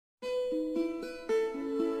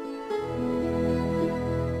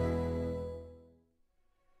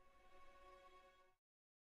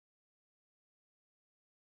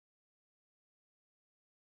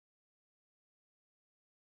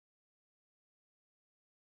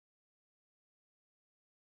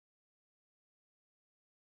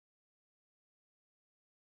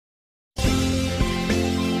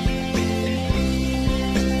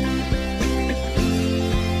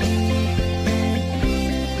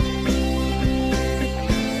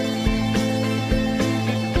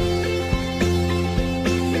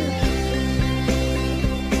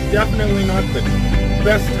definitely not the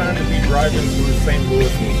best time to be driving through St.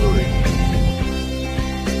 Louis, Missouri.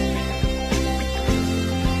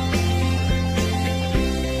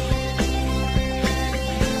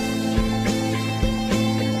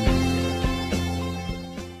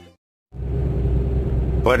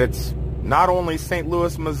 But it's not only St.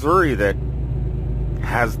 Louis, Missouri that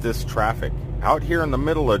has this traffic. Out here in the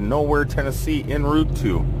middle of nowhere, Tennessee, en route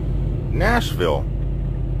to Nashville,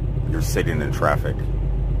 you're sitting in traffic.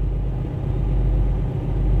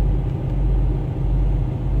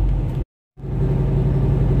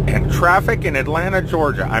 And traffic in Atlanta,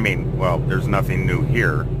 Georgia. I mean, well, there's nothing new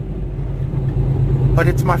here. But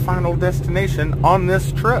it's my final destination on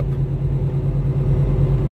this trip.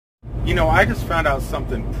 You know, I just found out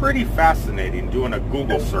something pretty fascinating doing a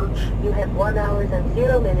Google search. You have 1 hour and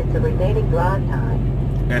 0 minutes of remaining drive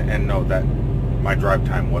time. And no, that my drive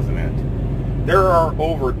time wasn't it. There are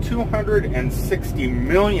over 260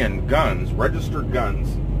 million guns, registered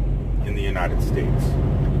guns, in the United States.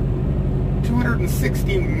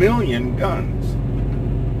 260 million guns.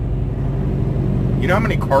 You know how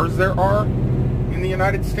many cars there are in the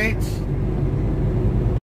United States?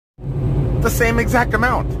 The same exact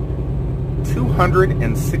amount.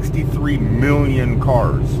 263 million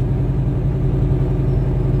cars.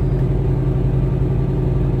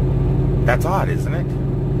 That's odd, isn't it?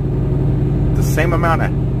 The same amount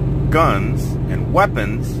of guns and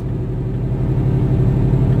weapons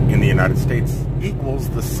in the United States equals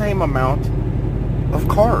the same amount of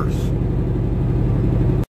cars.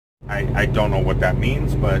 I don't know what that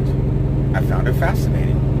means, but I found it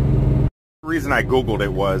fascinating. The reason I Googled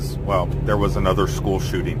it was, well, there was another school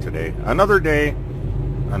shooting today. Another day,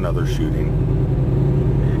 another shooting.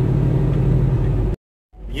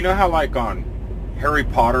 You know how like on Harry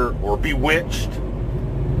Potter or Bewitched,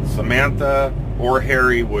 Samantha or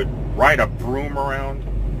Harry would ride a broom around?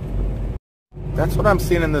 That's what I'm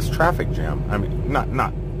seeing in this traffic jam. I mean,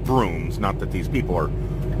 not brooms, not that these people are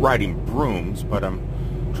riding brooms, but I'm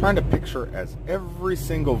trying to picture as every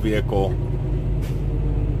single vehicle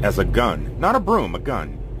as a gun. Not a broom, a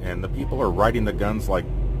gun. And the people are riding the guns like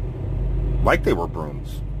they were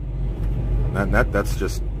brooms. And that's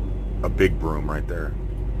just a big broom right there.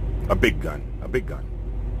 A big gun. A big gun.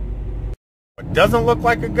 What doesn't look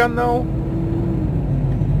like a gun though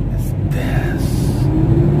is this.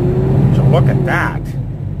 So look at that.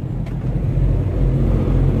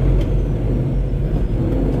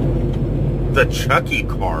 The Chucky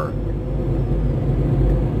car.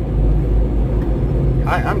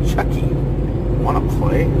 Hi, I'm Chucky. Wanna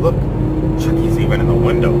play? Look, Chucky's even in the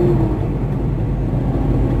window.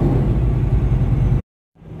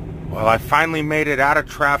 Well, I finally made it out of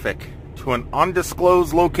traffic to an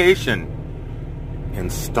undisclosed location in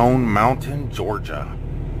Stone Mountain, Georgia.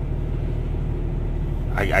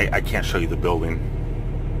 I can't show you the building,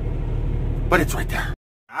 but it's right there.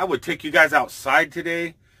 I would take you guys outside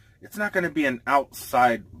today. It's not going to be an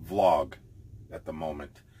outside vlog at the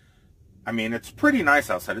moment. I mean, it's pretty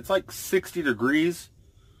nice outside. It's like 60 degrees,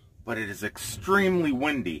 but it is extremely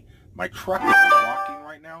windy. My truck is walking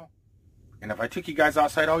right now, and if I took you guys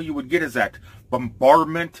outside, all you would get is that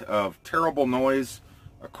bombardment of terrible noise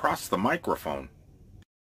across the microphone.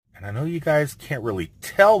 And I know you guys can't really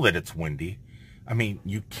tell that it's windy. I mean,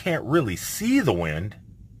 you can't really see the wind.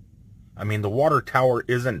 I mean, the water tower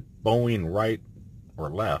isn't bowing right or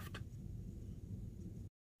left.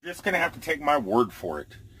 You're just going to have to take my word for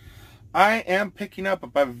it. I am picking up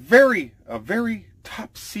a very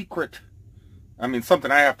top secret, I mean,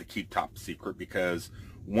 something I have to keep top secret, because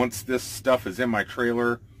once this stuff is in my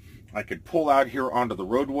trailer, I could pull out here onto the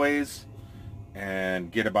roadways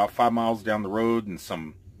and get about 5 miles down the road, and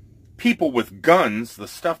some people with guns, the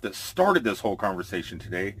stuff that started this whole conversation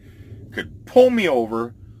today, could pull me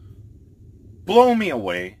over, blow me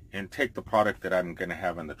away, and take the product that I'm going to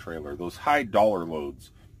have in the trailer. Those high dollar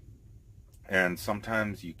loads. And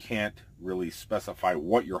sometimes you can't really specify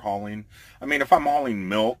what you're hauling. I mean, if I'm hauling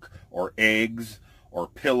milk or eggs or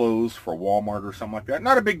pillows for Walmart or something like that,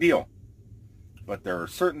 not a big deal. But there are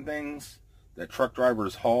certain things that truck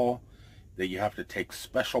drivers haul that you have to take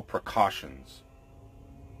special precautions.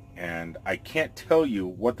 And I can't tell you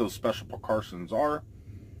what those special precautions are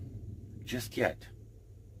just yet.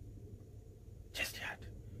 Just yet.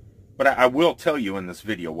 But I will tell you in this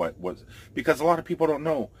video what was, because a lot of people don't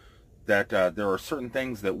know that there are certain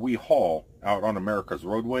things that we haul out on America's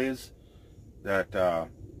roadways that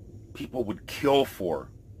people would kill for.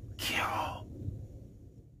 Kill.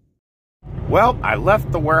 Well, I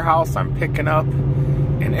left the warehouse I'm picking up,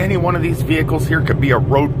 and any one of these vehicles here could be a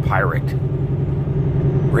road pirate,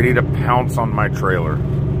 ready to pounce on my trailer.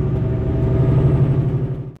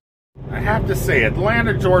 have to say,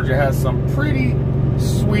 Atlanta, Georgia has some pretty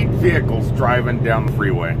sweet vehicles driving down the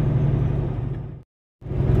freeway.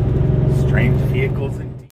 Strange vehicles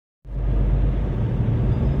indeed.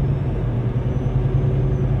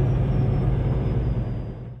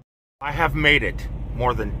 I have made it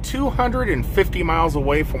more than 250 miles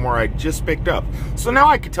away from where I just picked up. So now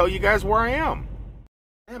I can tell you guys where I am.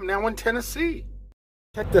 I am now in Tennessee.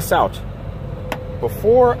 Check this out.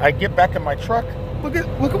 Before I get back in my truck, look at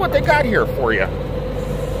what they got here for you.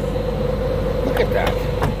 Look at that.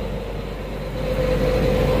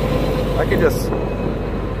 I can just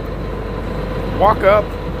walk up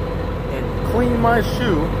and clean my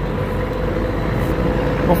shoe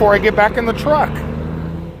before I get back in the truck.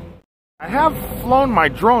 I have flown my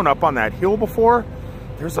drone up on that hill before.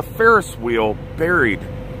 There's a Ferris wheel buried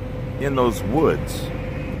in those woods.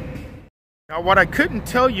 Now, what I couldn't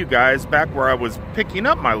tell you guys back where I was picking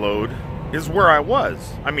up my load is where I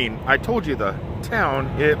was. I mean, I told you the town,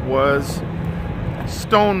 it was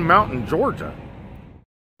Stone Mountain, Georgia.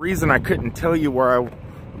 The reason I couldn't tell you where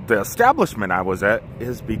the establishment I was at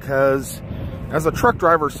is because as a truck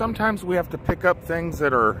driver, sometimes we have to pick up things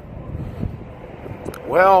that are,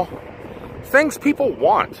 well, things people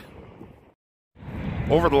want.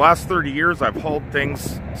 Over the last 30 years, I've hauled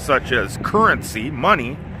things such as currency,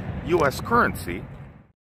 money, U.S. currency,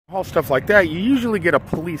 haul stuff like that. You usually get a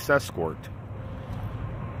police escort.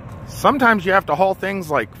 Sometimes you have to haul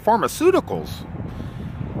things like pharmaceuticals.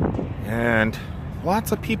 And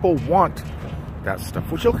lots of people want that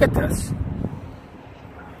stuff. Would you look at this?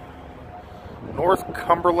 North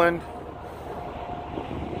Cumberland.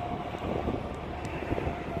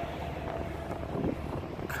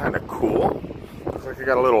 Kind of cool. Looks like I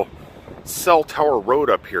got a little cell tower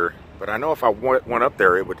road up here. But I know if I went up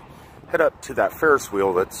there, it would head up to that Ferris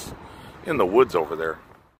wheel that's in the woods over there.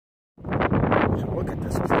 Look at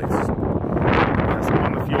this place. That's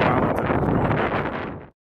one of the few islands that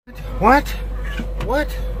is going. What?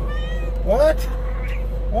 What? What?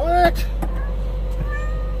 What?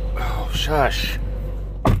 Oh, shush.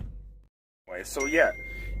 Anyway, so yeah,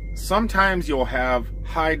 sometimes you'll have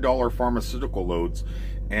high dollar pharmaceutical loads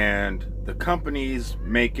and the companies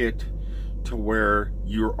make it to where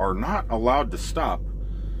you are not allowed to stop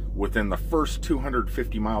within the first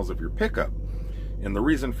 250 miles of your pickup. And the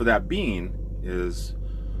reason for that being is,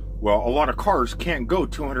 well, a lot of cars can't go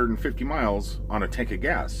 250 miles on a tank of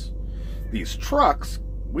gas. These trucks,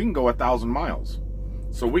 we can go 1,000 miles.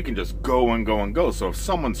 So we can just go and go and go. So if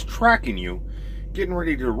someone's tracking you, getting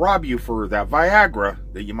ready to rob you for that Viagra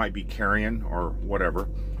that you might be carrying or whatever,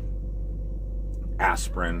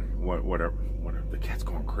 aspirin, whatever. The cat's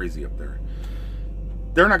going crazy up there.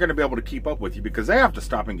 They're not going to be able to keep up with you because they have to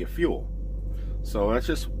stop and get fuel. So that's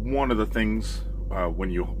just one of the things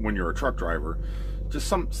when you're a truck driver.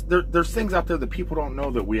 Just there's things out there that people don't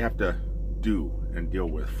know that we have to do and deal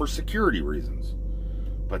with for security reasons.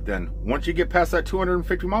 But then once you get past that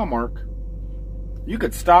 250 mile mark, you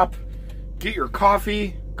could stop, get your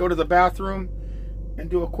coffee, go to the bathroom, and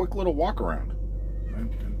do a quick little walk around.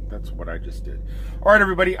 And that's what I just did. All right,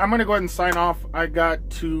 everybody, I'm going to go ahead and sign off. I got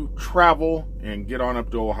to travel and get on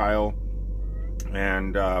up to Ohio.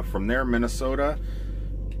 And from there, Minnesota.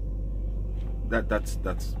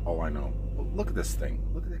 That's all I know. Look at this thing.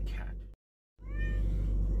 Look at that cat.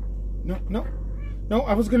 No,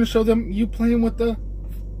 I was going to show them you playing with the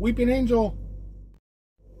Weeping Angel.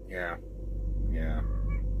 Yeah.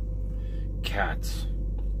 Cats.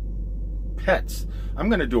 Pets. I'm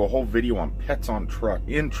going to do a whole video on pets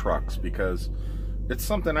in trucks because it's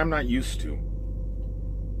something I'm not used to.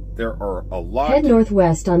 There are a lot... Head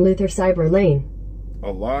northwest on Luther Cyber Lane.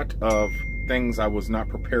 A lot of things I was not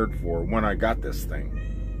prepared for when I got this thing.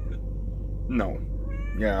 No.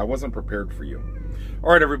 Yeah, I wasn't prepared for you.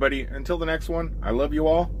 All right, everybody. Until the next one, I love you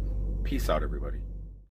all. Peace out, everybody.